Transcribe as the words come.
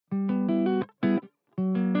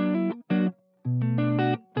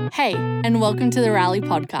Hey, and welcome to the Rally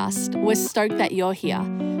Podcast. We're stoked that you're here.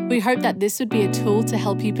 We hope that this would be a tool to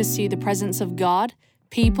help you pursue the presence of God,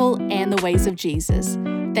 people, and the ways of Jesus.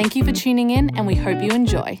 Thank you for tuning in, and we hope you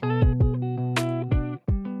enjoy.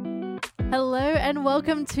 Hello, and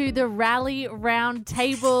welcome to the Rally Round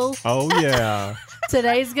Table. Oh, yeah.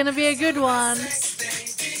 Today's going to be a good one.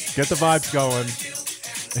 Get the vibes going.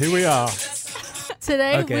 Here we are.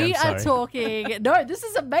 Today Okay, we I'm are sorry. talking... No, this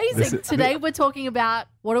is amazing. Today we're talking about...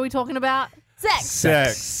 What are we talking about?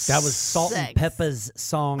 Sex. That was Salt Sex. and Peppa's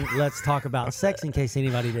song, Let's Talk About Sex, in case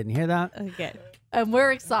anybody didn't hear that. Okay. And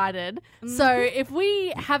we're excited. So if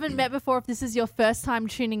we haven't met before, if this is your first time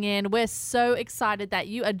tuning in, we're so excited that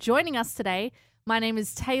you are joining us today. My name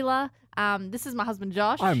is Taylor. This is my husband,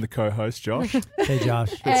 Josh. I'm the co-host, Josh. Hey,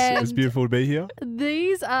 Josh. It's And beautiful to be here.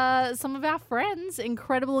 these are some of our friends,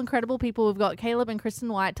 incredible people. We've got Caleb and Kristen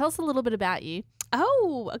White. Tell us a little bit about you.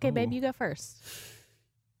 Oh, okay, babe, you go first.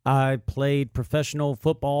 I played professional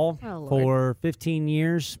football Oh, Lord. for 15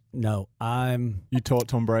 years. No, You taught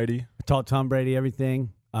Tom Brady. I taught Tom Brady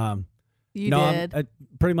everything. You no, did. I'm,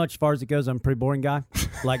 pretty much as far as it goes, I'm a pretty boring guy.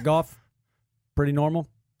 Like golf, pretty normal.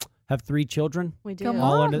 Have 3 children. We do. Come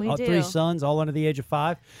All on. under, we all do. 3 sons, all under the age of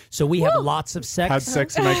 5. So we have lots of sex. Had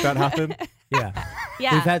sex to make that happen. Yeah.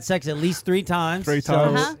 Yeah. We've had sex at least 3 times. 3 So,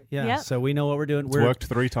 times. Uh-huh. Yeah. Yep. So we know what we're doing. It's worked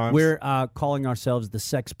 3 times. We're calling ourselves the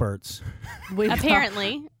Sexperts.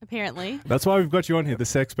 Apparently. That's why we've got you on here, the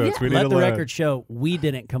Sexperts. Yeah. We need Let to the learn. record show we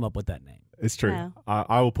didn't come up with that name. It's true. No.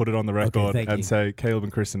 I will put it on the record thank and you. say Caleb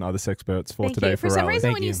and Kristen are the Sexperts for Thank today you. For some Rally. reason,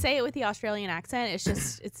 Thank when you you. say it with the Australian accent,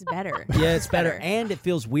 it's better. Yeah, it's better, and it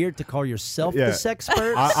feels weird to call yourself Yeah. the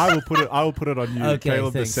Sexpert. I will put it on you, Okay,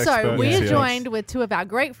 Caleb, thanks. the So Sexpert. we are Yes. joined with 2 of our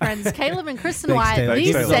great friends, Caleb and Kristen Thanks, White, Taylor.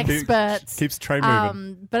 these Thanks, Taylor. Sexperts. Keeps the train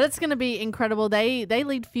moving. But it's going to be incredible. They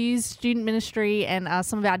lead Fuse Student Ministry and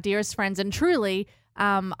some of our dearest friends. And truly,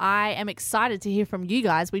 I am excited to hear from you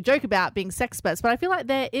guys. We joke about being sexperts, but I feel like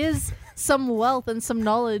there is some wealth and some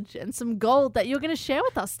knowledge and some gold that you're going to share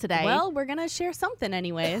with us today. Well, we're going to share something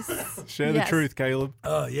anyways. Share yes. the truth, Caleb.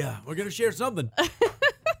 Yeah, we're gonna share something.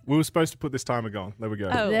 We were supposed to put this timer going. There we go.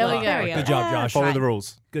 Oh, There we well, go. Good job, Josh. Follow right. the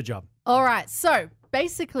rules. Good job. All right. So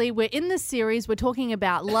basically, we're in this series. We're talking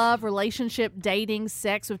about love, relationship, dating,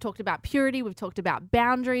 sex. We've talked about purity. We've talked about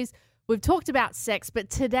boundaries. We've talked about sex. But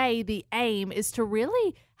today, the aim is to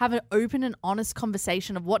really have an open and honest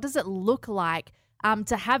conversation of what does it look like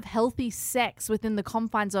to have healthy sex within the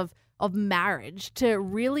confines of marriage, to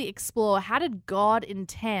really explore how did God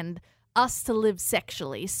intend us to live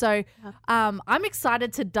sexually. So I'm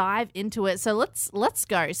excited to dive into it. So let's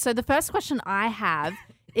go. So the first question I have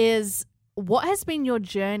is, what has been your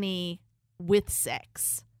journey with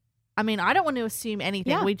sex? I mean, I don't want to assume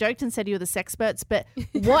anything. Yeah. We joked and said you were the sexperts, but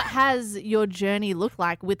what has your journey looked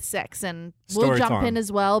like with sex? And we'll Story jump time. in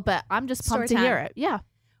as well, but I'm just pumped Story to hear time. it. Yeah.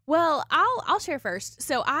 Well, I'll share first.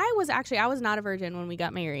 So I was not a virgin when we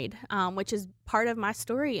got married, which is part of my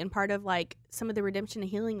story and part of like some of the redemption and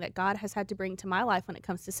healing that God has had to bring to my life when it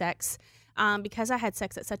comes to sex. Because I had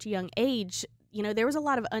sex at such a young age, you know, there was a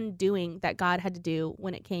lot of undoing that God had to do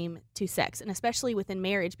when it came to sex, and especially within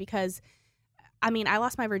marriage, because I mean, I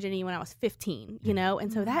lost my virginity when I was 15, you know,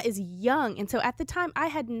 and so that is young. And so at the time, I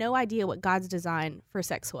had no idea what God's design for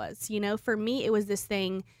sex was. You know, for me, it was this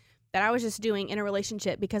thing that I was just doing in a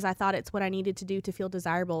relationship because I thought it's what I needed to do to feel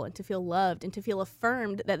desirable and to feel loved and to feel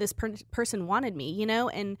affirmed that this person wanted me, you know?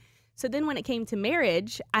 And so then when it came to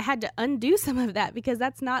marriage, I had to undo some of that because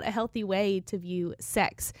that's not a healthy way to view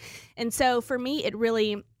sex. And so for me, it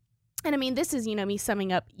really... And I mean, this is, you know, me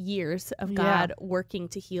summing up years of God working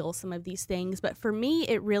to heal some of these things. But for me,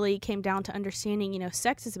 it really came down to understanding, you know,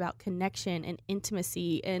 sex is about connection and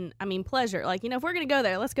intimacy and, I mean, pleasure. Like, you know, if we're going to go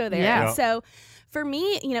there, let's go there. Yeah. And so for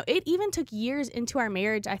me, you know, it even took years into our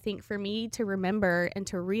marriage, I think, for me to remember and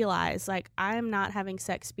to realize, like, I'm not having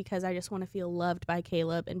sex because I just want to feel loved by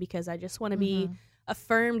Caleb and because I just want to be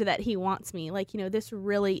affirmed that he wants me. Like, you know, this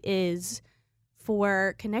really is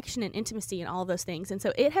for connection and intimacy and all of those things. And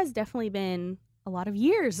so it has definitely been a lot of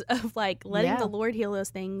years of like letting the Lord heal those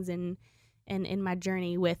things and in my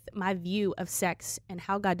journey with my view of sex and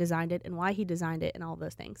how God designed it and why he designed it and all of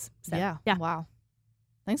those things. So, Yeah. Wow.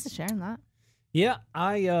 Thanks for sharing that. Yeah,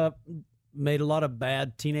 I made a lot of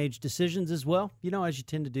bad teenage decisions as well, you know, as you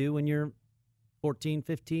tend to do when you're 14,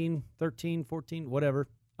 15, 13, 14, whatever.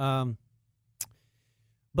 But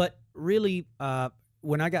really,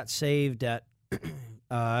 when I got saved at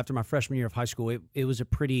after my freshman year of high school, it was a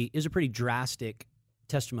pretty drastic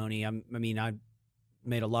testimony. I mean, I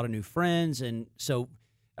made a lot of new friends, and so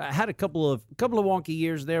I had a couple of wonky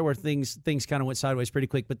years there where things kind of went sideways pretty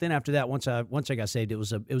quick. But then after that, once I got saved, it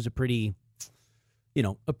was a pretty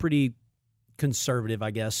a pretty conservative,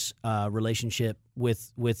 I guess, relationship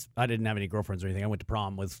with. I didn't have any girlfriends or anything. I went to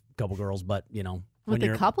prom with a couple girls, but with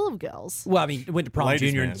a couple of girls. Well, I mean, went to prom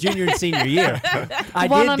Ladies' junior man. and senior year. I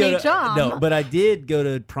One did on go each to, arm. No, but I did go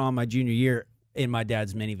to prom my junior year in my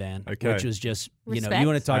dad's minivan, Okay. which was just, Respect. you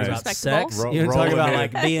want to talk Nice. about Respectable. sex? Ro- You want to talk rolling about in.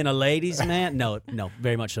 like being a ladies' man? No,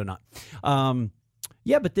 very much so not.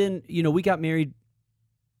 Yeah, but then, we got married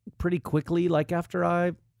pretty quickly, like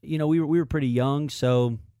after we were pretty young,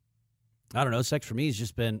 so I don't know, sex for me has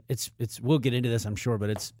just been, it's we'll get into this, I'm sure, but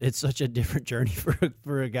it's such a different journey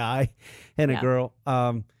for a guy and a Yeah. girl.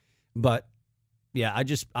 But yeah,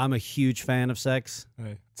 I'm a huge fan of sex.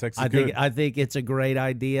 Hey, sex is I good. think it's a great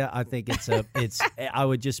idea. I think I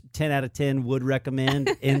would just 10 out of 10 would recommend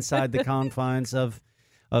inside the confines of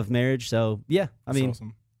marriage. So yeah, I That's mean,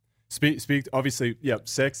 awesome. Speak. Obviously, yeah,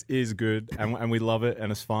 sex is good, and we love it, and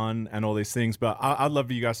it's fun, and all these things. But I'd love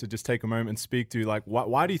for you guys to just take a moment and speak to like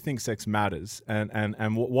why do you think sex matters,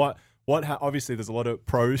 and what obviously there's a lot of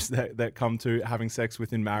pros that come to having sex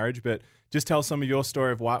within marriage, but just tell some of your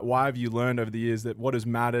story of why have you learned over the years that what has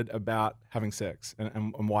mattered about having sex,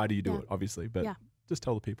 and why do you do Yeah. it, obviously, but Yeah. just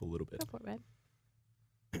tell the people a little bit. Go for it,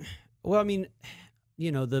 Red. well, I mean,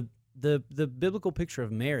 the biblical picture of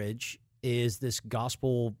marriage is this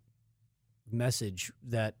gospel message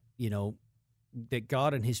that that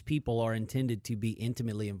God and his people are intended to be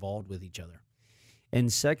intimately involved with each other.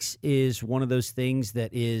 And sex is one of those things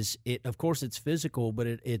that is, of course it's physical, but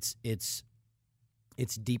it's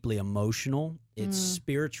deeply emotional. It's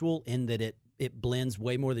spiritual in that it blends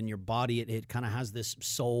way more than your body. It kind of has this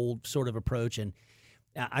soul sort of approach. And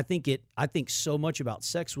I think so much about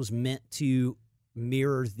sex was meant to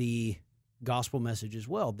mirror the gospel message as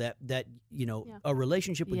well, that a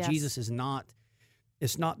relationship with Yes. Jesus is not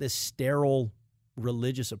this sterile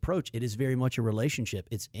religious approach. It is very much a relationship.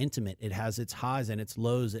 It's intimate. It has its highs and its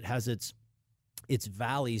lows. It has its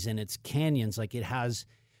valleys and its canyons. Like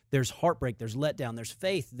there's heartbreak, there's letdown, there's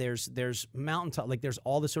faith, there's mountaintop, like there's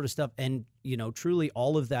all this sort of stuff. And truly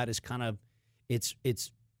all of that is kind of it's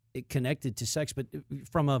connected to sex, but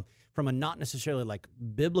from a not necessarily like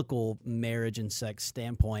biblical marriage and sex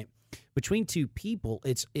standpoint, between two people,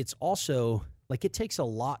 it's also like it takes a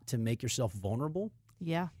lot to make yourself vulnerable.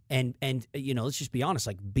 Yeah. And let's just be honest,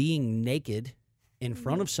 like being naked in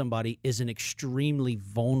front of somebody is an extremely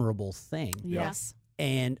vulnerable thing. Yes.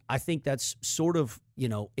 And I think that's sort of,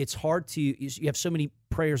 it's hard to, you have so many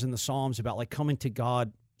prayers in the Psalms about like coming to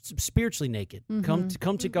God spiritually naked. Come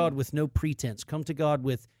to God with no pretense. Come to God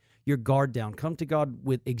with your guard down. Come to God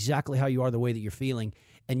with exactly how you are, the way that you're feeling.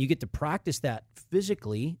 And you get to practice that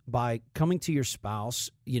physically by coming to your spouse,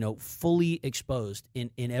 fully exposed in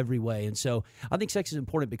every way. And so I think sex is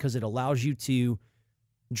important because it allows you to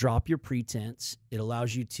drop your pretense. It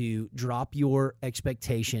allows you to drop your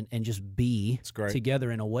expectation and just be It's great.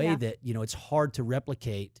 together in a way Yeah. that, it's hard to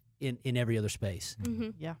replicate in every other space.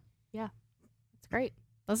 Mm-hmm. Yeah. It's great.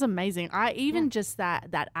 That's amazing. Just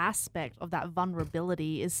that aspect of that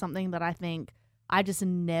vulnerability is something that I think I just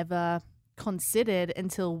never considered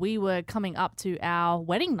until we were coming up to our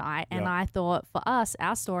wedding night. And Yeah. I thought for us,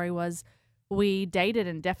 our story was we dated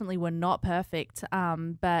and definitely were not perfect.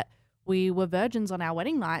 But we were virgins on our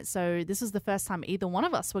wedding night. So this was the first time either one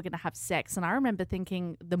of us were going to have sex. And I remember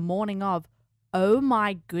thinking the morning of, oh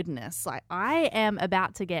my goodness, like I am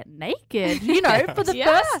about to get naked, for the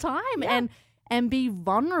Yeah. first time. Yeah. And be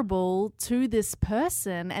vulnerable to this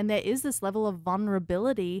person. And there is this level of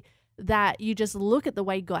vulnerability that you just look at the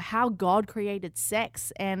way how God created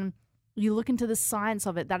sex, and you look into the science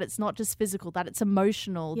of it, that it's not just physical, that it's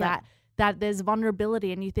emotional, Yeah. that there's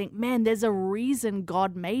vulnerability, and you think, man, there's a reason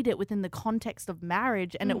God made it within the context of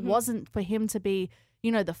marriage. And it wasn't for him to be,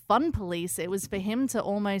 the fun police. It was for him to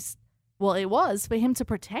it was for him to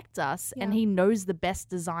protect us, and Yeah. he knows the best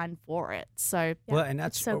design for it. So Yeah, Well, and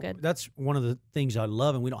that's so good. That's one of the things I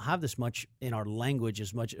love, and we don't have this much in our language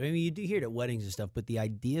as much. I mean, you do hear it at weddings and stuff, but the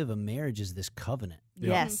idea of a marriage is this covenant Yeah.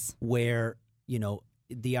 yes. where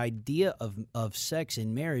the idea of sex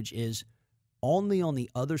in marriage is only on the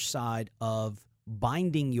other side of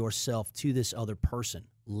binding yourself to this other person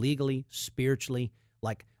legally, spiritually.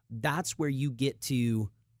 Like that's where you get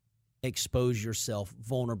to expose yourself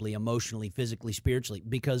vulnerably, emotionally, physically, spiritually,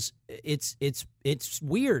 because it's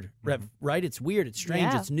weird, right? It's weird, it's strange,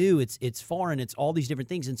 Yeah. it's new, it's foreign, it's all these different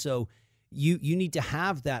things. And so you need to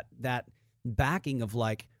have that backing of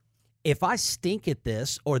like, if I stink at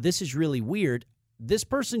this or this is really weird, this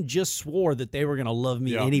person just swore that they were going to love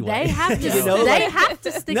me Yeah. anyway. They have to. You know, they like- have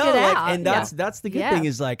to stick no, it like, out. and that's the good Yeah. thing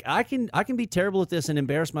is like I can be terrible at this and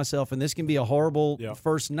embarrass myself, and this can be a horrible Yeah.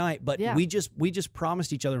 first night. But Yeah. we just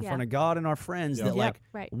promised each other in Yeah. front of God and our friends Yeah. that Yep. like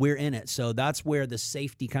Right. we're in it. So that's where the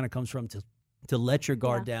safety kind of comes from to let your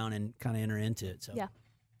guard down and kind of enter into it. So Yeah.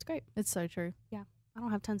 It's great. It's so true. I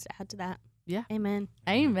don't have tons to add to that. Yeah. Amen.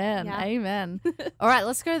 Amen. Yeah. Amen. All right,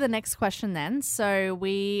 let's go to the next question then. So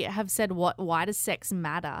we have said why does sex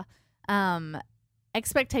matter?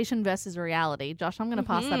 Expectation versus reality. Josh, I'm going to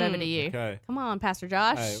pass that over to you. Okay. Come on, Pastor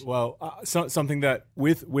Josh. Hey, well, something that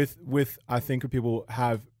with I think people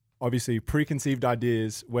have obviously preconceived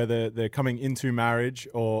ideas, whether they're coming into marriage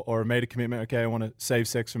or made a commitment. Okay, I want to save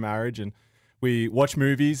sex for marriage, and we watch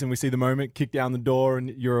movies and we see the moment kick down the door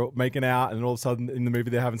and you're making out, and all of a sudden in the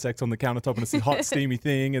movie they're having sex on the countertop and it's a hot steamy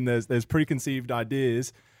thing, and there's preconceived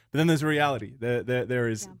ideas, but then there's reality. There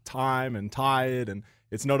is time and tired, and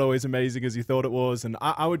it's not always amazing as you thought it was. And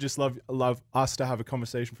I would just love us to have a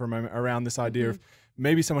conversation for a moment around this idea of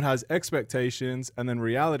maybe someone has expectations and then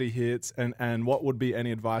reality hits, and what would be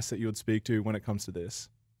any advice that you would speak to when it comes to this?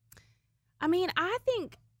 I mean, I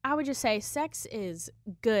think I would just say sex is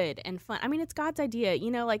good and fun. I mean, it's God's idea,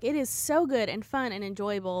 like it is so good and fun and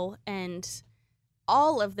enjoyable and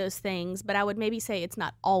all of those things, but I would maybe say it's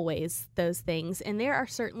not always those things. And there are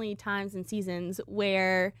certainly times and seasons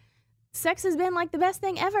where sex has been like the best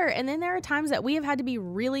thing ever, and then there are times that we have had to be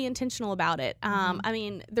really intentional about it. I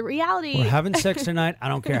mean, the reality. we're having sex tonight. I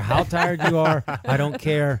don't care how tired you are. I don't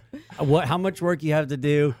care how much work you have to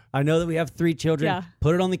do. I know that we have 3 children. Yeah.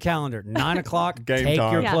 Put it on the calendar. 9 o'clock. Game Take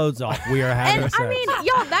time. your Yeah. clothes off. We are having And sex. I mean,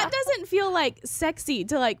 y'all, that doesn't feel like sexy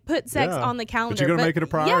to like put sex Yeah, on the but calendar. you gotta make it a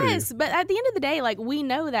priority. Yes, but at the end of the day, like we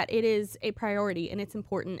know that it is a priority and it's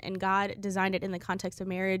important, and God designed it in the context of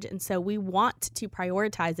marriage, and so we want to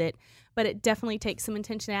prioritize it. But it definitely takes some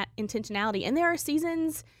intentionality. And there are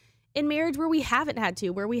seasons in marriage where we haven't had to,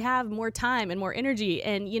 where we have more time and more energy,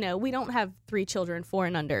 and we don't have 3 children, 4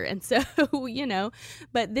 and under, and so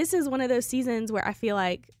but this is one of those seasons where I feel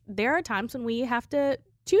like there are times when we have to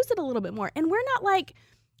choose it a little bit more. And we're not like,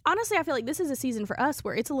 honestly, I feel like this is a season for us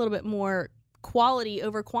where it's a little bit more quality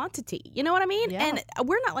over quantity. You know what I mean? Yeah. And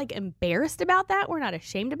we're not like embarrassed about that. We're not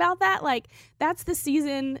ashamed about that. Like that's the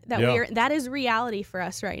season that Yeah. that is reality for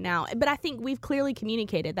us right now. But I think we've clearly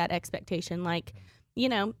communicated that expectation. Like,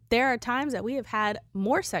 there are times that we have had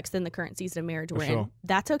more sex than the current season of marriage we're sure. in.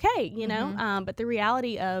 That's okay, but the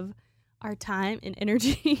reality of our time and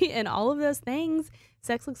energy and all of those things,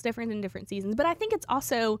 sex looks different in different seasons. But I think it's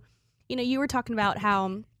also, you were talking about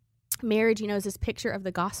how marriage, is this picture of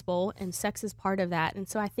the gospel, and sex is part of that. And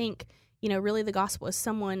so I think, really the gospel is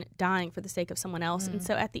someone dying for the sake of someone else. And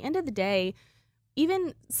so at the end of the day,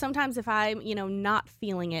 even sometimes if I'm, not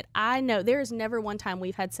feeling it, I know there is never one time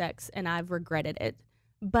we've had sex and I've regretted it.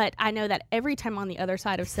 But I know that every time on the other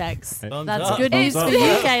side of sex, Thumbs That's up. good Thumbs news up. for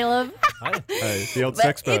you, Caleb. Hey, the old but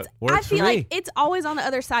sex bet. I Works for feel me. like it's always on the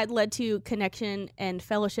other side led to connection and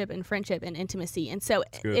fellowship and friendship and intimacy. And so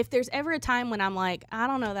good. if there's ever a time when I'm like, I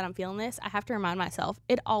don't know that I'm feeling this, I have to remind myself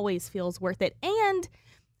it always feels worth it. And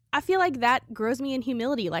I feel like that grows me in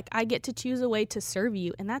humility. Like I get to choose a way to serve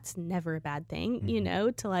you, and that's never a bad thing,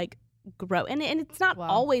 to like grow. And it's not Wow.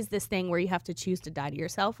 always this thing where you have to choose to die to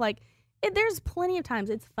yourself. Like there's plenty of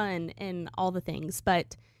times it's fun and all the things,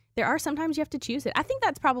 but there are sometimes you have to choose it. I think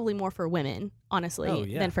that's probably more for women, honestly, Oh,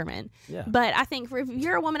 yeah. than for men. Yeah. But I think if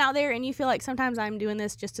you're a woman out there and you feel like sometimes I'm doing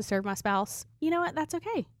this just to serve my spouse, you know what? That's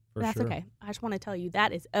okay. For That's sure. okay. I just want to tell you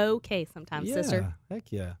that is okay sometimes, sister.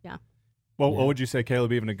 Heck yeah. Well, Yeah. what would you say,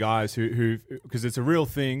 Caleb, even to guys who because it's a real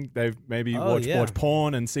thing, they've maybe watched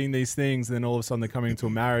porn and seen these things, and then all of a sudden they're coming into a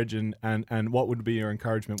marriage, and what would be your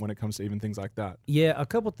encouragement when it comes to even things like that? Yeah, a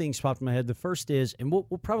couple things popped in my head. The first is, and we'll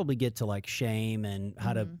probably get to like shame and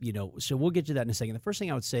how to, so we'll get to that in a second. The first thing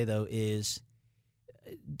I would say though is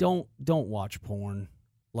don't watch porn.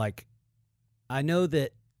 Like I know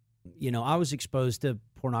that, I was exposed to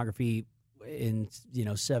pornography in,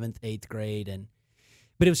 7th, 8th grade,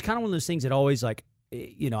 but it was kind of one of those things that always like,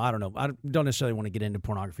 I don't know. I don't necessarily want to get into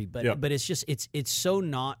pornography, but Yeah. but it's just it's so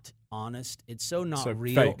not honest. It's so not So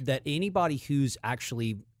real fake. that anybody who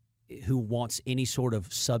wants any sort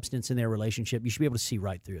of substance in their relationship, you should be able to see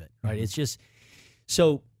right through it. Right? Mhm. It's just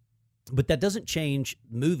so. But that doesn't change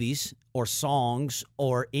movies or songs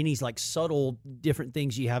or any like subtle different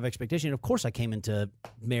things you have expectation. And of course, I came into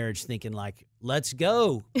marriage thinking like, let's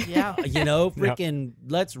go. Yeah. Freaking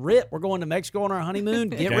let's rip. We're going to Mexico on our honeymoon.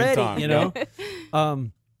 Get Game ready,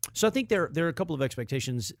 time. So I think there are a couple of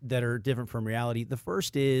expectations that are different from reality. The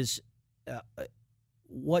first is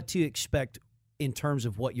what to expect in terms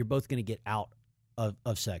of what you're both going to get out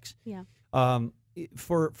of sex. Yeah.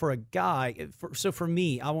 For a guy, so for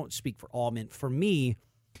me, I won't speak for all men. For me,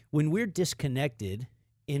 when we're disconnected,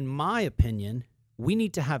 in my opinion, we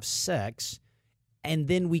need to have sex, and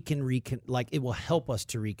then we can it will help us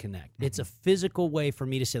to reconnect. It's a physical way for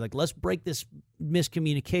me to say, like, let's break this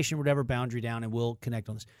miscommunication, whatever boundary down, and we'll connect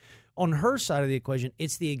on this. On her side of the equation,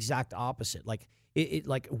 it's the exact opposite. Like,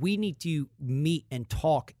 like we need to meet and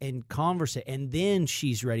talk and converse, and then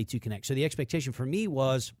she's ready to connect. So the expectation for me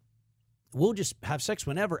was, we'll just have sex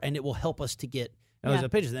whenever, and it will help us to get. As a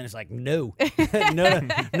picture, then it's like, no.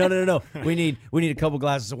 No. We need a couple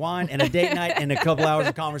glasses of wine and a date night and a couple hours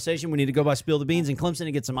of conversation. We need to go by Spill the Beans in Clemson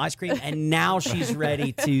and get some ice cream. And now she's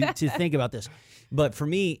ready to think about this. But for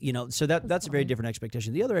me, so that's a very different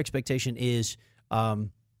expectation. The other expectation is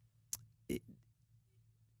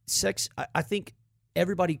sex. I think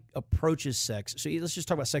everybody approaches sex. So let's just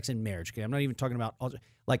talk about sex in marriage. Okay, I'm not even talking about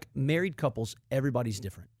like married couples. Everybody's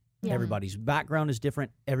different. Yeah. Everybody's background is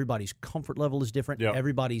different. Everybody's comfort level is different. Yep.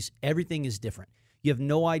 Everything is different. You have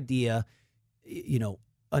no idea,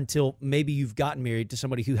 until maybe you've gotten married to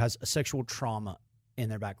somebody who has a sexual trauma in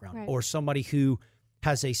their background, right, or somebody who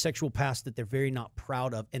has a sexual past that they're very not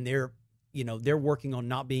proud of, and they're working on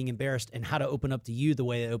not being embarrassed and how to open up to you the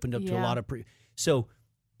way they opened up to a lot of so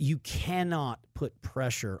you cannot put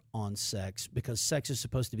pressure on sex, because sex is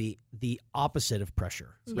supposed to be the opposite of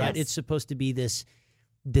pressure, right? Yes. It's supposed to be this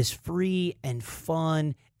free and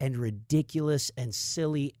fun and ridiculous and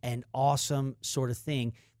silly and awesome sort of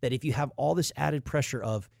thing, that if you have all this added pressure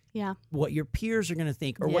of what your peers are going to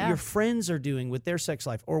think, or what your friends are doing with their sex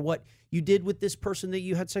life, or what you did with this person that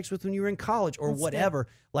you had sex with when you were in college, or whatever,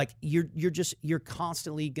 like you're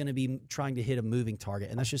constantly going to be trying to hit a moving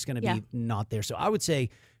target, and that's just going to be not there. So I would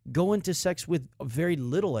say go into sex with very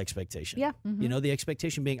little expectation. Yeah. Mm-hmm. The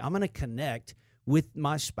expectation being, I'm going to connect with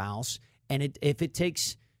my spouse. And if it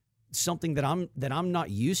takes something that I'm not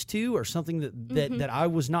used to, or something that I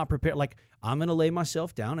was not prepared, like, I'm gonna lay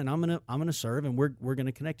myself down and I'm gonna serve, and we're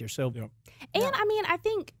gonna connect here. So, and I mean, I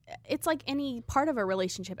think it's like any part of a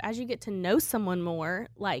relationship. As you get to know someone more,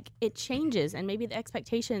 like, it changes, and maybe the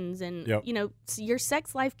expectations and your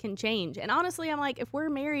sex life can change. And honestly, I'm like, if we're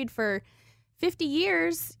married for 50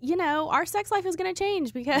 years, our sex life is going to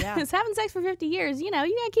change, because having sex for 50 years, you got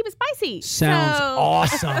to keep it spicy. Sounds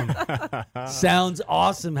awesome. Sounds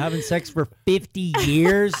awesome. Having sex for 50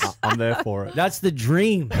 years. I'm there for it. That's the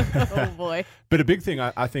dream. Oh, boy. But a big thing,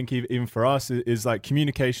 I think, even for us, is like,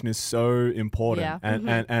 communication is so important.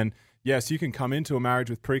 Yeah. And yes, you can come into a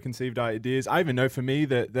marriage with preconceived ideas. I even know for me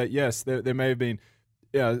that yes, there may have been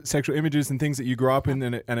sexual images and things that you grew up in,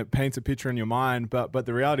 and it paints a picture in your mind. But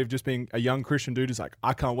the reality of just being a young Christian dude is like,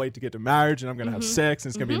 I can't wait to get to marriage, and I'm going to have sex, and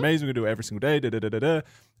it's going to be amazing. We're going to do it every single day.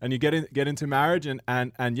 And you get into marriage,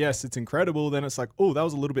 and yes, it's incredible. Then it's like, oh, that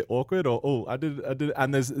was a little bit awkward, or oh, I did.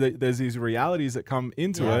 And there's these realities that come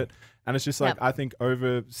into it. And it's just like, I think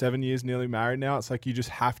over 7 years nearly married now, it's like you just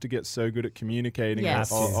have to get so good at communicating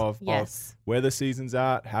of where the season's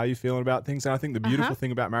at, how you're feeling about things. And I think the beautiful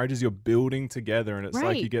thing about marriage is you're building together, and it's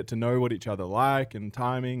like you get to know what each other like, and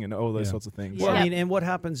timing, and all those sorts of things. Well, I mean, and what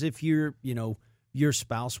happens if your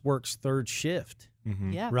spouse works third shift?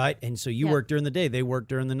 Right. And so you work during the day, they work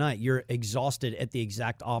during the night. You're exhausted at the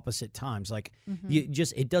exact opposite times. Like,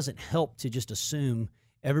 it doesn't help to just assume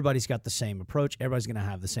everybody's got the same approach, everybody's going to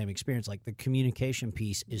have the same experience. Like, the communication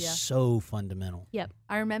piece is so fundamental. Yep.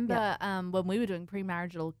 I remember when we were doing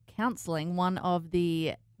premarital counseling, one of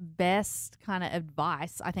the best kind of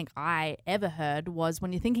advice I think I ever heard was,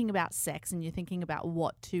 when you're thinking about sex and you're thinking about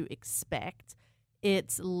what to expect,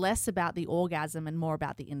 it's less about the orgasm and more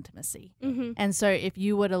about the intimacy. And so if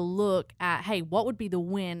you were to look at, hey, what would be the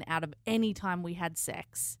win out of any time we had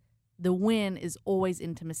sex? The win is always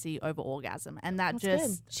intimacy over orgasm. And That's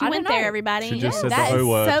good. She went there, everybody. She just said that the O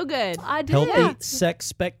word. is so good. I did. Healthy sex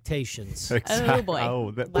expectations. Oh, boy.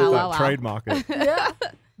 Oh, Wow. trademark it.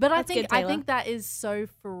 But I That's good, think that is so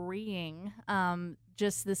freeing.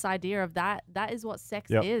 Just this idea of that is what sex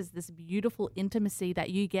is, this beautiful intimacy that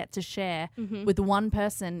you get to share with one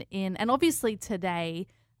person and obviously today,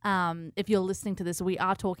 if you're listening to this, we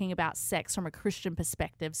are talking about sex from a Christian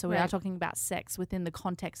perspective. So we are talking about sex within the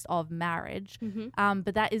context of marriage.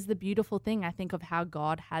 But that is the beautiful thing, I think, of how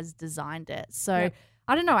God has designed it. So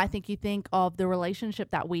I don't know. I think you think of the relationship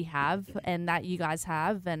that we have and that you guys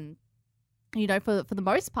have, and you know, for the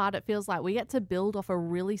most part, it feels like we get to build off a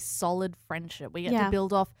really solid friendship. We get Yeah. to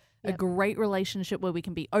build off a Yep. great relationship where we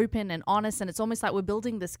can be open and honest. And it's almost like we're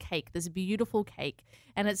building this cake, this beautiful cake.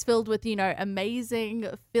 And it's filled with, you know, amazing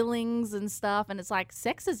fillings and stuff. And it's like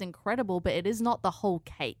sex is incredible, but it is not the whole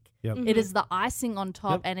cake. Yep. It is the icing on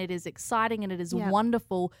top, Yep. and it is exciting and it is Yep.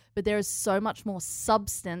 wonderful. But there is so much more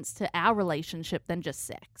substance to our relationship than just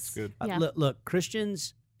sex. Good. Yeah. Look,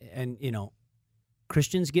 Christians, and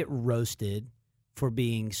Christians get roasted for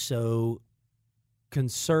being so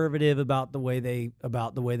conservative about the way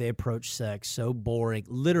they approach sex, so boring.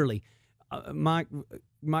 Literally, my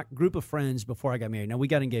group of friends before I got married. Now, we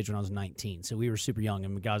got engaged when I was 19, so we were super young,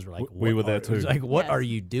 and the guys were like, We were there it was too. Like, what Yes. are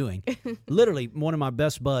you doing? Literally, one of my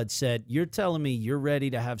best buds said, "You're telling me you're ready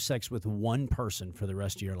to have sex with one person for the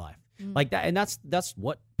rest of your life." Like that, and that's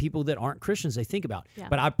what people that aren't Christians they think about. Yeah.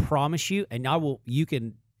 But I promise you, and you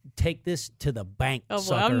can take this to the bank. Oh boy,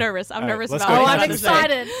 sucker. I'm nervous. I'm All right, nervous let's about go. Oh, what I'm you're about to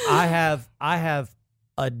say. excited. I have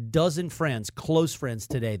a dozen friends, close friends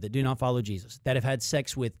today that do not follow Jesus, that have had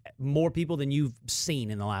sex with more people than you've seen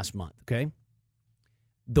in the last month, okay?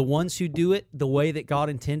 The ones who do it the way that God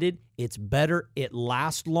intended, it's better, it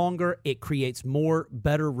lasts longer, it creates more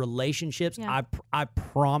better relationships. Yeah. I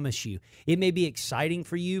promise you. It may be exciting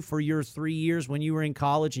for you for your 3 years when you were in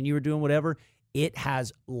college and you were doing whatever. It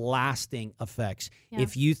has lasting effects. Yeah.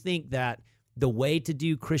 If you think that the way to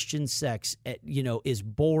do Christian sex, is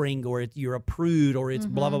boring, or you're a prude, or it's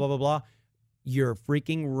blah blah blah blah blah, you're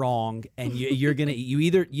freaking wrong. And you can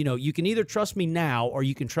either trust me now, or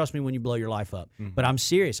you can trust me when you blow your life up. But I'm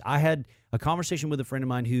serious. I had a conversation with a friend of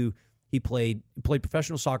mine who he played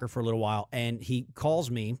professional soccer for a little while, and he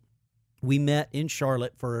calls me. We met in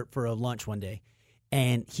Charlotte for a lunch one day.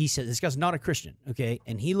 And he said, this guy's not a Christian, okay?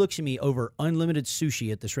 And he looks at me over unlimited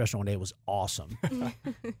sushi at this restaurant one day. It was awesome.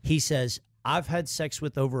 He says, I've had sex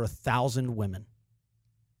with over 1,000 women.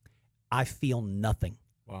 I feel nothing.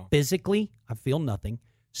 Wow. Physically, I feel nothing.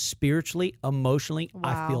 Spiritually, emotionally,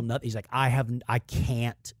 I Wow. feel nothing. He's like, I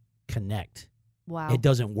can't connect. Wow. It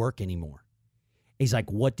doesn't work anymore. He's like,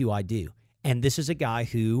 what do I do? And this is a guy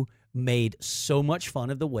who made so much fun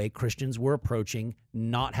of the way Christians were approaching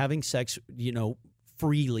not having sex,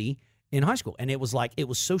 freely in high school. And it was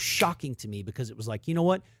so shocking to me, because it was like, you know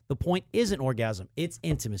what? The point isn't orgasm. It's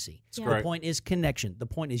intimacy. Yeah. The Right. point is connection. The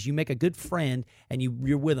point is you make a good friend and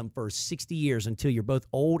you're with them for 60 years until you're both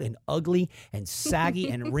old and ugly and saggy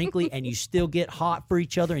and wrinkly, and you still get hot for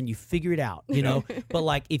each other and you figure it out, But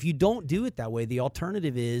like, if you don't do it that way, the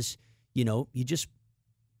alternative is,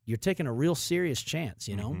 you're taking a real serious chance,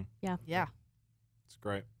 Mhm. Yeah. It's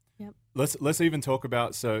great. Yep. Let's even talk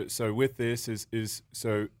about so with this is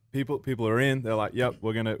so people are in, they're like, yep,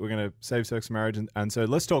 we're gonna save sex marriage, and so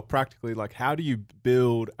let's talk practically, like, how do you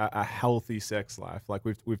build a healthy sex life? Like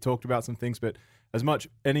we've talked about some things, but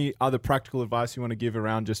any other practical advice you want to give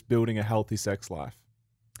around just building a healthy sex life?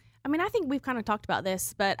 I mean, I think we've kind of talked about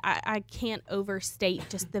this, but I can't overstate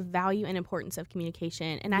just the value and importance of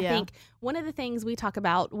communication. And I Yeah. think one of the things we talk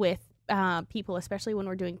about with people, especially when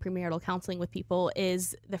we're doing premarital counseling with people,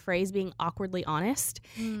 is the phrase being awkwardly honest.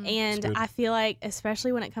 And good. I feel like,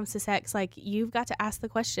 especially when it comes to sex, like, you've got to ask the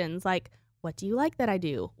questions like, what do you like that I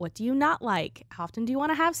do? What do you not like? How often do you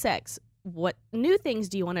want to have sex? What new things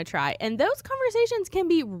do you want to try? And those conversations can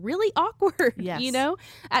be really awkward, Yes.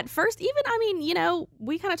 At first, even,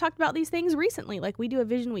 we kind of talked about these things recently. Like, we do a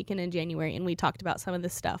vision weekend in January, and we talked about some of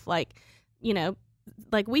this stuff. Like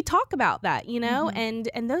we talk about that,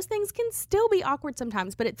 and those things can still be awkward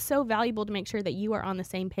sometimes, but it's so valuable to make sure that you are on the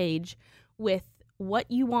same page with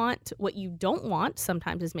what you want, what you don't want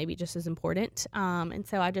sometimes is maybe just as important. And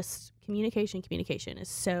so communication is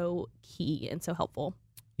so key and so helpful.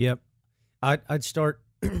 Yep. I'd start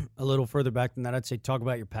a little further back than that. I'd say talk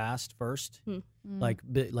about your past first. You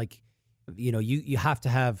have to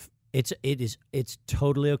have, it's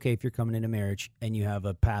totally okay if you're coming into marriage and you have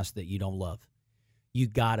a past that you don't love. You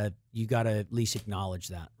gotta at least acknowledge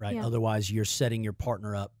that, right? Yeah. Otherwise, you're setting your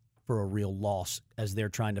partner up for a real loss as they're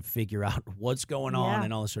trying to figure out what's going on Yeah.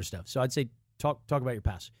 and all this sort of stuff. So I'd say talk about your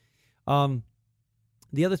past.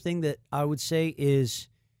 The other thing that I would say is,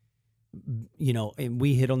 and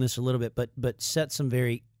we hit on this a little bit, but set some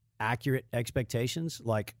very accurate expectations.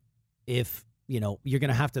 Like, if you're going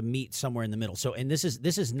to have to meet somewhere in the middle. So, and this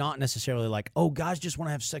is not necessarily like, oh, guys just want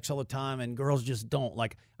to have sex all the time and girls just don't.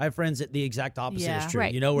 Like, I have friends that the exact opposite Yeah. is true.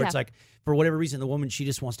 Right. Where Yeah. it's like, for whatever reason, the woman, she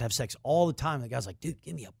just wants to have sex all the time. The guy's like, dude,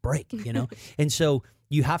 give me a break, And so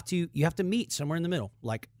you have to meet somewhere in the middle.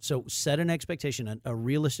 Like, so set an expectation, a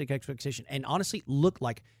realistic expectation, and honestly, look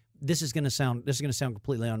like this is going to sound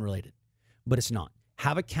completely unrelated, but it's not.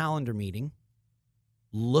 Have a calendar meeting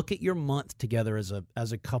look at your month together as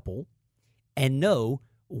a couple and know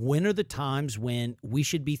when are the times when we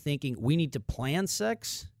should be thinking we need to plan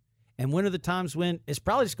sex, and when are the times when it's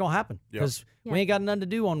probably just going to happen because we ain't got nothing to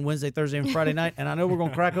do on Wednesday, Thursday, and Friday night. And I know we're going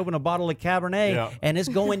to crack open a bottle of Cabernet and it's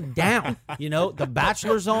going down. The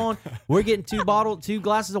Bachelor's on. We're getting two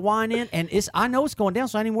glasses of wine in, and I know it's going down,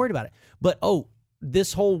 so I ain't even worried about it. But,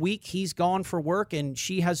 this whole week he's gone for work and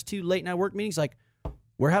she has 2 late night work meetings. Like,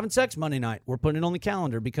 we're having sex Monday night. We're putting it on the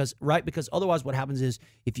calendar because otherwise what happens is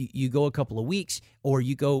if you go a couple of weeks or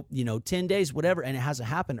you go, 10 days, whatever, and it hasn't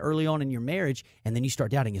happened early on in your marriage, and then you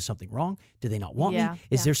start doubting, is something wrong? Do they not want me?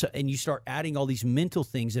 Is there and you start adding all these mental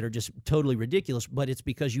things that are just totally ridiculous, but it's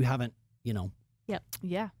because you haven't, Yep.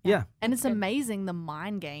 Yeah. Yeah. And it's amazing the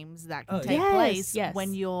mind games that can Oh, take yes, place yes.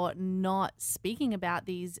 when you're not speaking about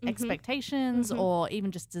these expectations or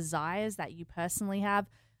even just desires that you personally have.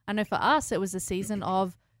 I know for us, it was a season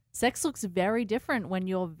of sex looks very different when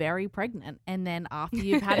you're very pregnant, and then after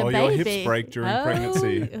you've had a Or baby. your hips break during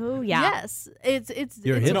pregnancy. Oh, yeah. Yes, it's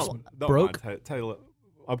Your it's hips a- broke? Taylor,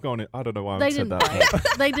 I'm going. I don't know why I They said didn't that.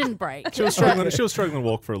 break. They didn't break. She was struggling. She was struggling to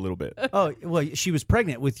walk for a little bit. Oh, well, she was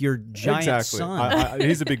pregnant with your giant Exactly. son.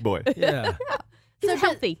 He's a big boy. Yeah. He's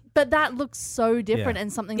healthy. But that looks so different Yeah.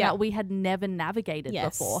 and something Yeah. that we had never navigated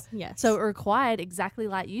Yes. before. Yes. So it required, exactly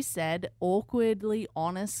like you said, awkwardly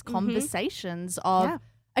honest conversations of, Yeah.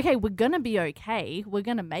 okay, we're going to be okay. We're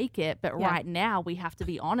going to make it. But Yeah. right now we have to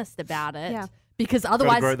be honest about it. Yeah. Because Gotta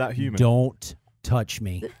otherwise, grow that human. Don't touch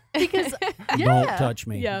me. because, Don't touch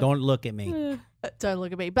me. Yeah. Don't look at me. don't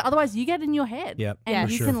look at me. But otherwise you get in your head. Yep. And Yeah.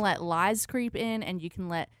 you For can sure. let lies creep in and you can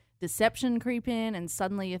let deception creep in, and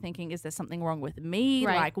suddenly you're thinking, is there something wrong with me?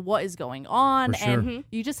 Right. Like, what is going on? For sure. And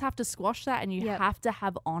you just have to squash that, and you Yep. have to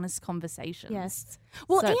have honest conversations. Yes.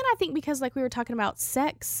 Well, So- and I think because like we were talking about,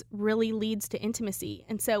 sex really leads to intimacy.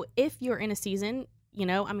 And so if you're in a season,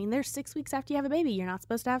 there's 6 weeks after you have a baby, you're not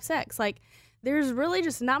supposed to have sex. Like, there's really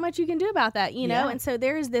just not much you can do about that, you know? Yeah. And so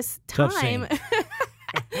there's this Tough time.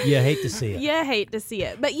 You hate to see it. Yeah, hate to see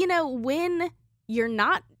it. But when you're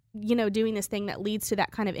not, doing this thing that leads to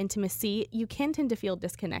that kind of intimacy, you can tend to feel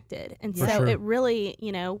disconnected. And For so sure. it really,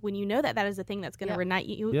 when you know that is the thing that's going to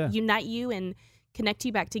Yep. unite you and connect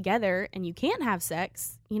you back together, and you can't have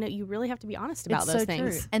sex, you really have to be honest about It's those so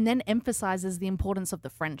things. true. And then emphasizes the importance of the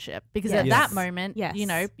friendship, because at Yes. that moment, Yes.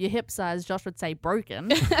 your hips are, as Josh would say,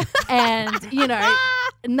 broken, and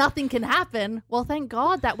nothing can happen. Well, thank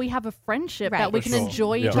God that we have a friendship Right. that we For can sure.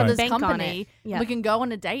 enjoy Yeah. each Right. other's Bank on company. it. Yeah. We can go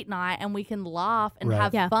on a date night and we can laugh and Right.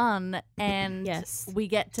 have Yeah. fun, and Yes. we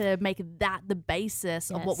get to make that the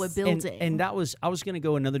basis of what we're Yes. building. And I was going to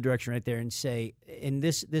go another direction right there and say, and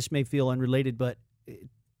this may feel unrelated, but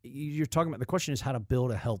you're talking about, the question is how to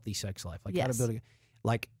build a healthy sex life, like how to Yes. build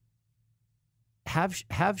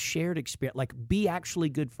have shared experience, like be actually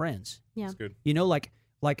good friends. That's good.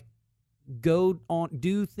 Like go on,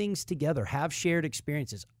 do things together, have shared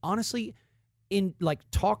experiences. Honestly,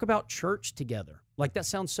 talk about church together. Like, that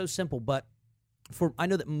sounds so simple, but I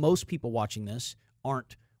know that most people watching this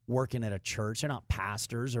aren't working at a church. They're not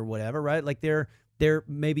pastors or whatever, right? Like they're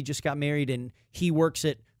maybe just got married and he works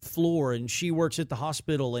at Floor and she works at the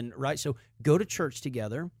hospital, and right. So go to church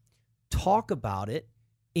together, talk about it,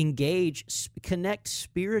 engage, connect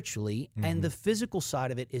spiritually, and the physical side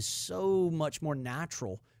of it is so much more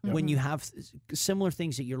natural when you have similar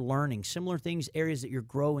things that you're learning, similar things, areas that you're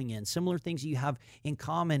growing in, similar things that you have in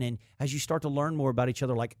common. And as you start to learn more about each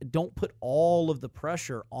other, like, don't put all of the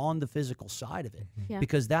pressure on the physical side of it, Yeah.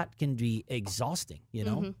 because that can be exhausting,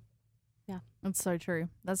 Mhm. That's so true.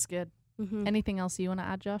 That's good. Mhm. Anything else you want to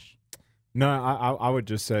add, Josh? No, I would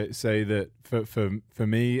just say that for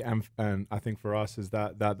me and I think for us is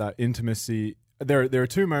that intimacy. There are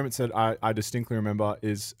two moments that I distinctly remember.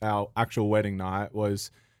 Is our actual wedding night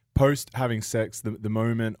was post having sex, the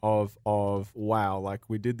moment of wow, like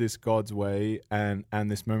we did this God's way, and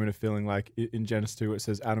this moment of feeling like in Genesis 2 it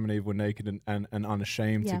says Adam and Eve were naked and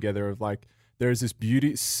unashamed Yeah. together, of like there's this beauty,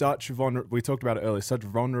 we talked about it earlier, such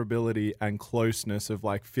vulnerability and closeness of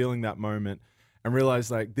like feeling that moment and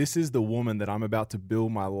realize like this is the woman that I'm about to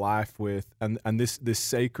build my life with, and this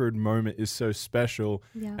sacred moment is so special.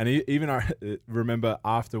 Yeah. And even I remember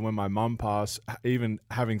after when my mum passed, even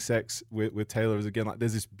having sex with Taylor was again like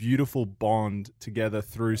there's this beautiful bond together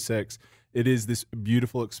through sex. It is this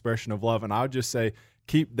beautiful expression of love, and I would just say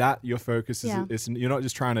keep that your focus. Yeah. You're not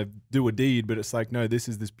just trying to do a deed, but it's like no, this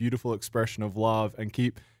is this beautiful expression of love, and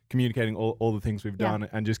keep communicating all the things we've Yeah. done,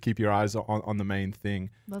 and just keep your eyes on the main thing.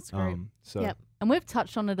 That's great. So Yep. And we've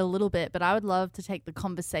touched on it a little bit, but I would love to take the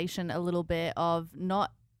conversation a little bit of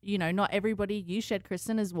not everybody, you shared,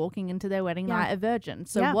 Kristen, is walking into their wedding Yeah. night a virgin.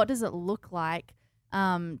 So Yeah. what does it look like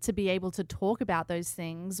to be able to talk about those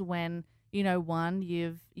things when, you know, one,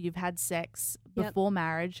 you've had sex before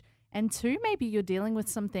marriage, and two, maybe you're dealing with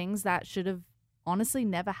some things that should have honestly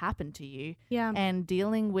never happened to you. Yeah. And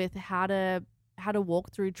dealing with how to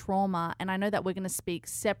walk through trauma. And I know that we're going to speak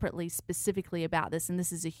separately specifically about this, and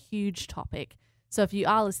this is a huge topic. So if you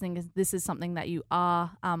are listening, this is something that you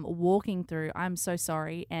are walking through, I'm so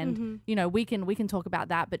sorry. And, you know, we can talk about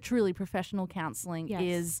that, but truly professional counseling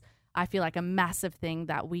is, I feel like, a massive thing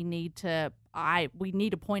that we need to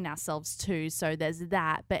point ourselves to. So there's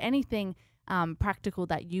that. But anything practical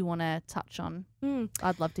that you want to touch on,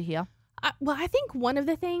 I'd love to hear. Well, I think one of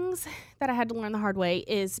the things that I had to learn the hard way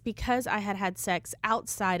is because I had sex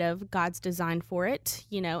outside of God's design for it,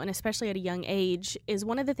 you know, and especially at a young age, is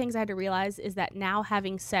one of the things I had to realize is that now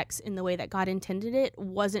having sex in the way that God intended it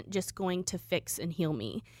wasn't just going to fix and heal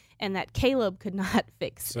me. And that Caleb could not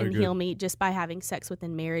fix and heal me just by having sex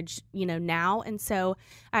within marriage, you know, now. And so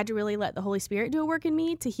I had to really let the Holy Spirit do a work in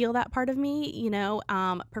me to heal that part of me, you know,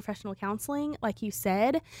 professional counseling, like you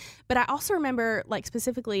said. But I also remember, like,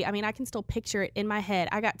 specifically, I mean, I can still picture it in my head.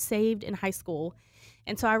 I got saved in high school.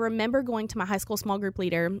 And so I remember going to my high school small group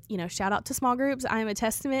leader, you know, shout out to small groups. I am a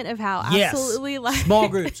testament of how absolutely like small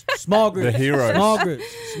groups, the heroes, small groups.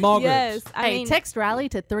 Yes. I Hey, mean, text Rally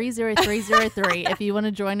to 30303 if you want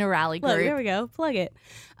to join a Rally group. Look, there we go. Plug it.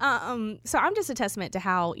 So I'm just a testament to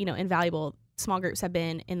how, you know, invaluable small groups have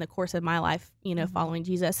been in the course of my life, you know, following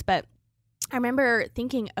Jesus. But I remember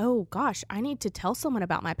thinking, oh gosh, I need to tell someone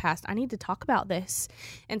about my past. I need to talk about this.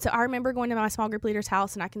 And so I remember going to my small group leader's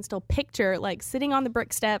house, and I can still picture like sitting on the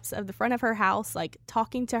brick steps of the front of her house, like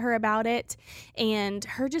talking to her about it, and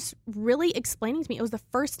her just really explaining to me. It was the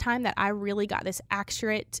first time that I really got this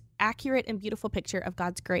accurate and beautiful picture of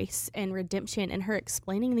God's grace and redemption, and her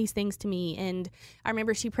explaining these things to me. And I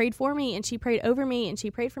remember she prayed for me, and she prayed over me, and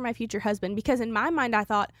she prayed for my future husband, because in my mind I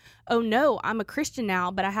thought, oh no, I'm a Christian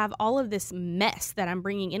now, but I have all of this mess that I'm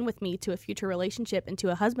bringing in with me to a future relationship and to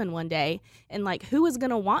a husband one day, and like, who is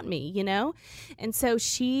going to want me, you know? And so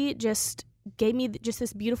she just gave me just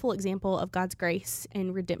this beautiful example of God's grace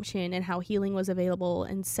and redemption and how healing was available.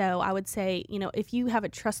 And so I would say, you know, if you have a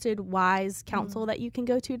trusted, wise counsel that you can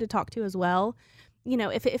go to talk to as well, you know,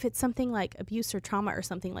 if it's something like abuse or trauma or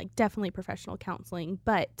something, like, definitely professional counseling,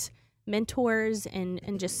 but mentors and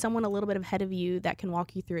just someone a little bit ahead of you that can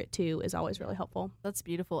walk you through it too is always really helpful. That's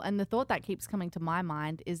beautiful. And the thought that keeps coming to my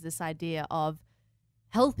mind is this idea of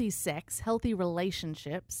healthy sex, healthy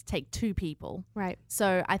relationships take two people. Right.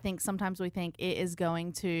 So I think sometimes we think it is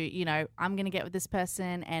going to, you know, I'm going to get with this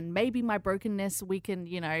person and maybe my brokenness we can,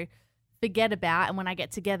 you know, forget about. And when I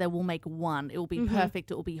get together, we'll make one. It will be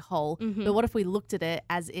perfect. It will be whole. But what if we looked at it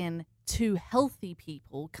as in two healthy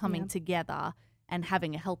people coming together and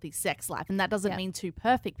having a healthy sex life? And that doesn't mean two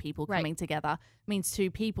perfect people coming together. It means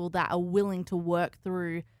two people that are willing to work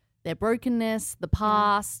through their brokenness, the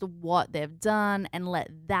past, what they've done, and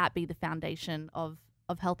let that be the foundation of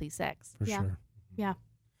healthy sex. For sure. Yeah.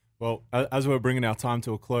 Well, as we're bringing our time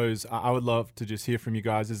to a close, I would love to just hear from you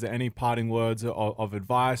guys. Is there any parting words of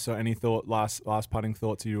advice or any last parting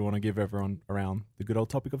thoughts you want to give everyone around the good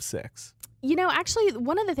old topic of sex? You know, actually,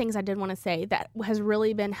 one of the things I did want to say that has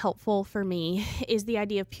really been helpful for me is the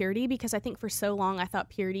idea of purity, because I think for so long I thought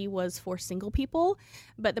purity was for single people.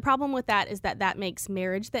 But the problem with that is that makes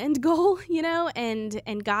marriage the end goal, you know, and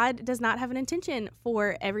God does not have an intention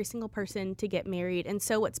for every single person to get married. And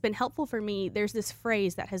so what's been helpful for me, there's this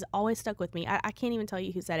phrase that has always stuck with me. I can't even tell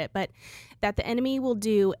you who said it, but that the enemy will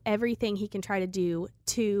do everything he can try to do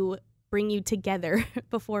to bring you together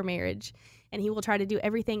before marriage. And he will try to do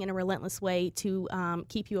everything in a relentless way to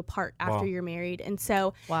keep you apart after you're married. And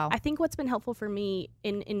so I think what's been helpful for me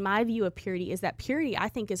in my view of purity is that purity, I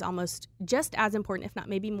think, is almost just as important, if not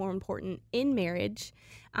maybe more important, in marriage.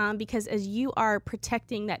 Because as you are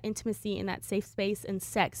protecting that intimacy and that safe space and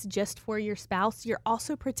sex just for your spouse, you're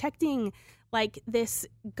also protecting like this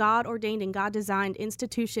God-ordained and God-designed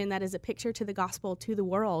institution that is a picture to the gospel, to the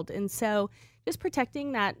world. And so just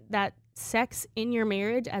protecting that sex in your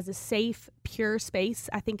marriage as a safe, pure space,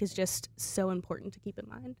 I think is just so important to keep in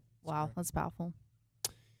mind. Wow, that's powerful.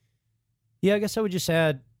 Yeah, I guess I would just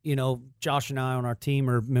add, you know, Josh and I on our team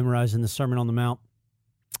are memorizing the Sermon on the Mount,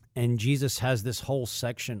 and Jesus has this whole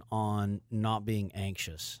section on not being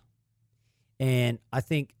anxious. And I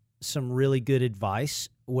think some really good advice,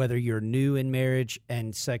 whether you're new in marriage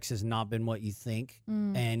and sex has not been what you think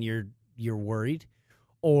and you're worried,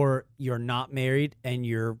 or you're not married and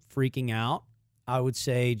you're freaking out, I would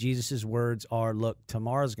say Jesus' words are, look,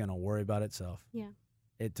 tomorrow's going to worry about itself. Yeah.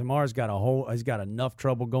 Tomorrow's has got enough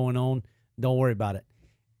trouble going on. Don't worry about it.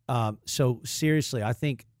 So seriously, I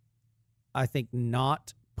think I think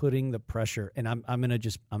not putting the pressure, and I'm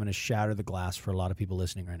gonna shatter the glass for a lot of people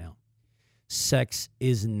listening right now. Sex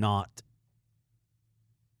is not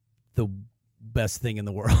the best thing in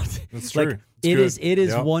the world. That's Like, true. it is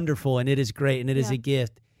Yep. wonderful and it is great and it is Yeah. a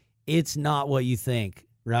gift. It's not what you think,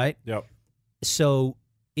 right? Yep. So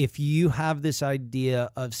if you have this idea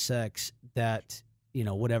of sex that,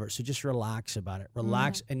 whatever, so just relax about it.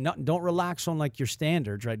 Relax and don't relax on like your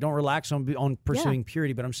standards, right? Don't relax on pursuing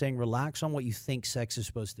purity, but I'm saying relax on what you think sex is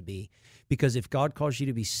supposed to be. Because if God calls you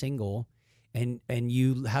to be single and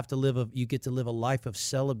you have to you get to live a life of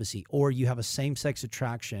celibacy, or you have a same-sex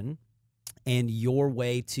attraction and your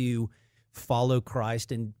way to follow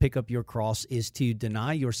Christ and pick up your cross is to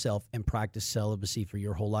deny yourself and practice celibacy for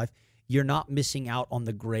your whole life, you're not missing out on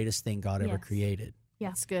the greatest thing God ever Yes. created.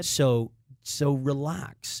 That's good. So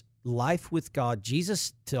relax. Life with God.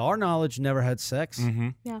 Jesus, to our knowledge, never had sex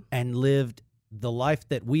Mm-hmm. and lived the life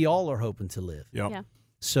that we all are hoping to live. Yep. Yeah.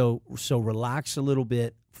 So relax a little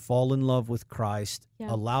bit, fall in love with Christ,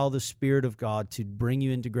 Yeah. allow the Spirit of God to bring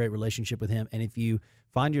you into great relationship with Him. And if you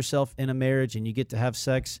find yourself in a marriage and you get to have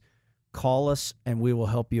sex, call us and we will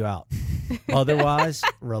help you out. Otherwise,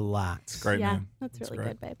 relax. Great, yeah, man. that's really great.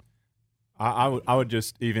 good, babe. I would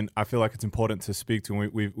just I feel like it's important to speak to,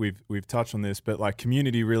 and we've touched on this, but like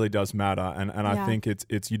community really does matter, and I Yeah. think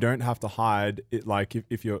it's you don't have to hide it. Like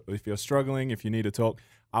if you're struggling, if you need to talk,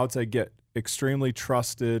 I would say get extremely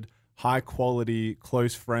trusted, high quality,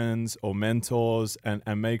 close friends or mentors, and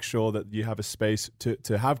make sure that you have a space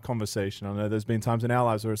to have conversation. I know there's been times in our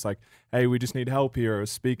lives where it's like, hey, we just need help here, or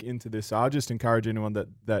speak into this. So I'll just encourage anyone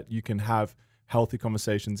that you can have healthy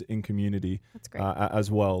conversations in community That's great. as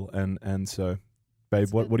well. And so, babe,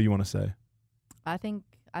 That's what good. do you want to say? I think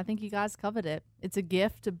you guys covered it. It's a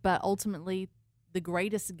gift, but ultimately the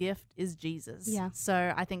greatest gift is Jesus. Yeah.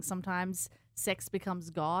 So I think sometimes sex becomes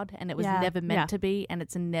God, and it was Yeah. never meant Yeah. to be, and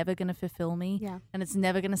it's never going to fulfill me, Yeah. and it's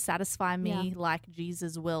never going to satisfy me Yeah. like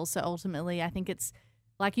Jesus will. So ultimately, I think it's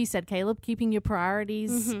like you said, Caleb, keeping your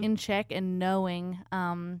priorities Mhm. in check and knowing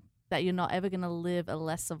that you're not ever going to live a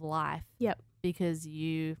less of life. Yep. Because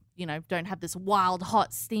you don't have this wild,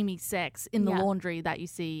 hot, steamy sex in the Yeah. laundry that you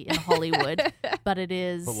see in Hollywood, but it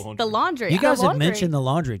is The laundry. You guys The have laundry. mentioned the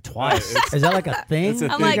laundry twice. it's- Is that like a thing? It's a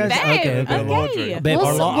You I'm thing. like, guys- babe, okay. laundry. Babe, We'll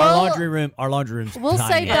our, s- our we'll- laundry room's we'll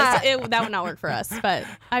tiny. save that. That would not work for us, but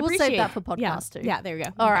I We'll appreciate save that for yeah. podcast too. Yeah, there we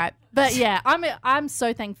go. All right. But yeah, I'm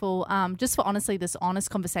so thankful just for honestly this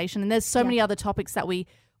honest conversation. And there's so Yeah. many other topics that we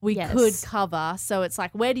Yes. could cover. So it's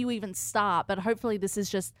like, where do you even start? But hopefully this is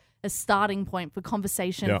just a starting point for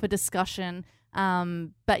conversation, Yeah. for discussion.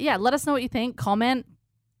 But yeah, let us know what you think. Comment,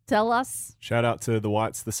 tell us. Shout out to the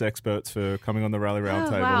Whites, the Sexperts, for coming on the Rally Oh,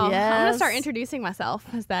 Roundtable. wow. I'm gonna start Yes. introducing myself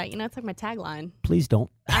as that. It's like my tagline. Please don't.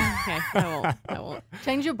 Okay, I won't.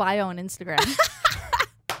 Change your bio on Instagram.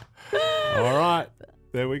 All right.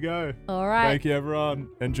 There we go. All right. Thank you, everyone.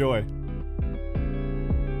 Enjoy.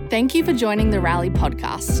 Thank you for joining the Rally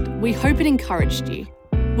podcast. We hope it encouraged you.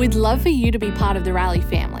 We'd love for you to be part of the Rally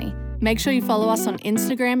family. Make sure you follow us on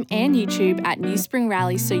Instagram and YouTube at New Spring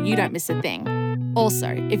Rally so you don't miss a thing. Also,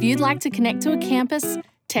 if you'd like to connect to a campus,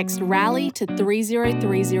 text RALLY to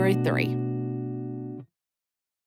 30303.